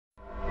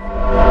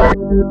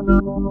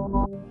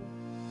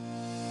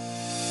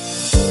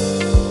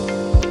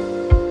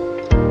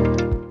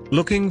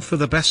Looking for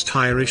the best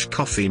Irish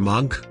coffee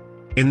mug?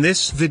 In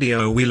this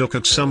video we look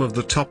at some of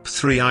the top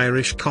 3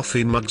 Irish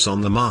coffee mugs on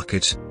the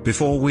market.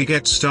 Before we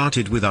get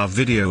started with our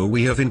video,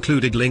 we have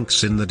included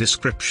links in the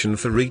description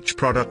for each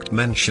product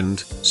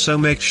mentioned, so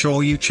make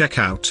sure you check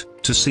out,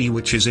 to see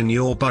which is in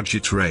your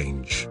budget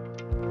range.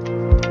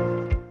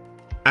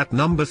 At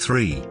number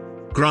 3.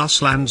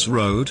 Grasslands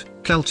Road,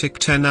 Celtic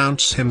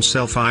 10-ounce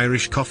himself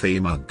Irish coffee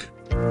mug.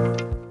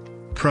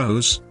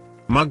 Pros: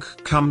 mug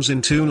comes in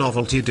 2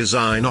 novelty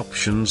design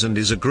options and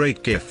is a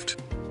great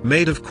gift.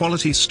 Made of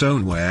quality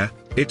stoneware,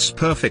 it's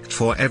perfect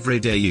for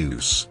everyday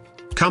use.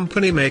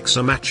 Company makes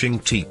a matching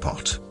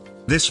teapot.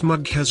 This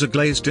mug has a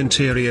glazed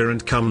interior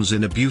and comes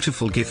in a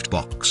beautiful gift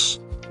box.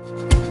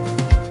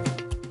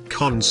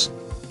 Cons: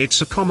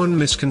 it's a common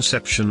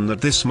misconception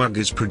that this mug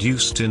is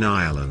produced in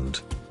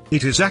Ireland.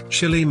 It is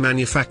actually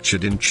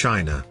manufactured in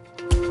China.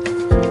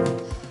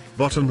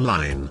 Bottom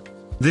line: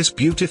 this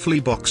beautifully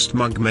boxed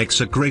mug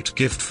makes a great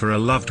gift for a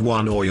loved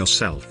one or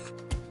yourself.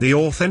 The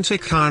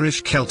authentic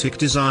Irish Celtic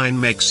design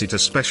makes it a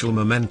special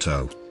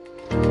memento.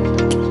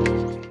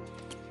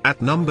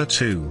 At number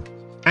 2.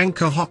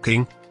 Anchor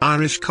Hocking,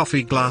 Irish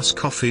Coffee Glass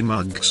Coffee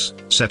Mugs,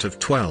 set of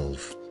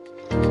 12.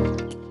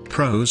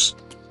 Pros: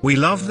 we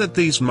love that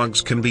these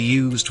mugs can be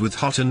used with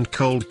hot and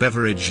cold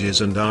beverages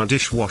and are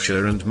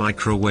dishwasher and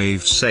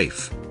microwave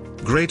safe.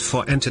 Great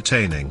for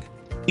entertaining.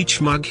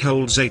 Each mug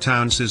holds 8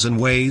 ounces and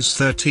weighs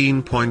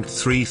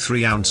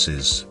 13.33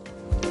 ounces.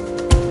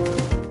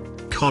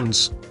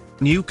 Cons: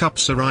 new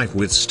cups arrive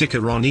with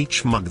sticker on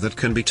each mug that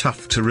can be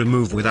tough to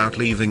remove without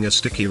leaving a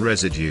sticky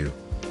residue.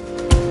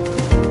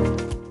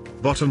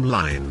 Bottom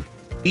line: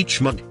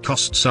 each mug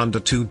costs under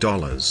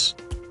 $2.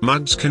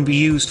 Mugs can be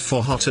used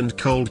for hot and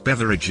cold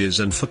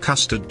beverages and for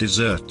custard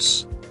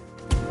desserts.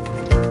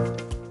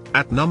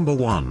 At number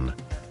 1.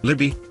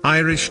 Libbey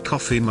Irish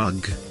Coffee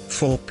Mug,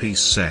 4-piece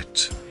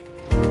set.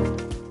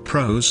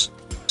 Pros: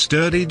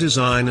 sturdy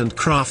design and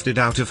crafted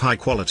out of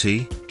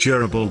high-quality,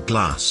 durable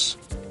glass.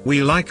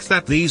 We like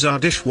that these are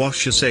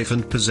dishwasher safe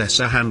and possess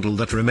a handle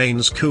that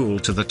remains cool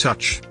to the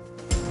touch.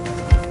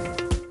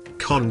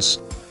 Cons: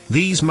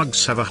 these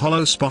mugs have a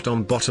hollow spot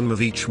on bottom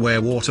of each where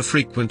water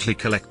frequently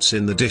collects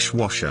in the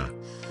dishwasher.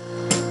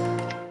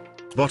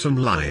 Bottom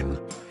line: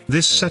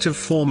 this set of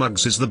 4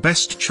 mugs is the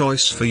best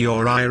choice for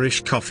your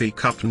Irish coffee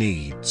cup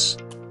needs.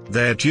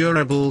 They're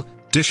durable,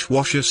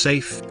 dishwasher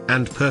safe,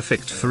 and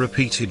perfect for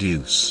repeated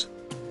use.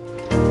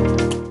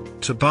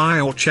 To buy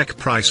or check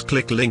price,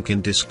 click link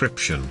in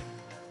description.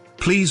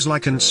 Please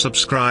like and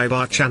subscribe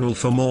our channel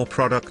for more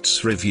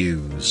products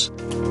reviews.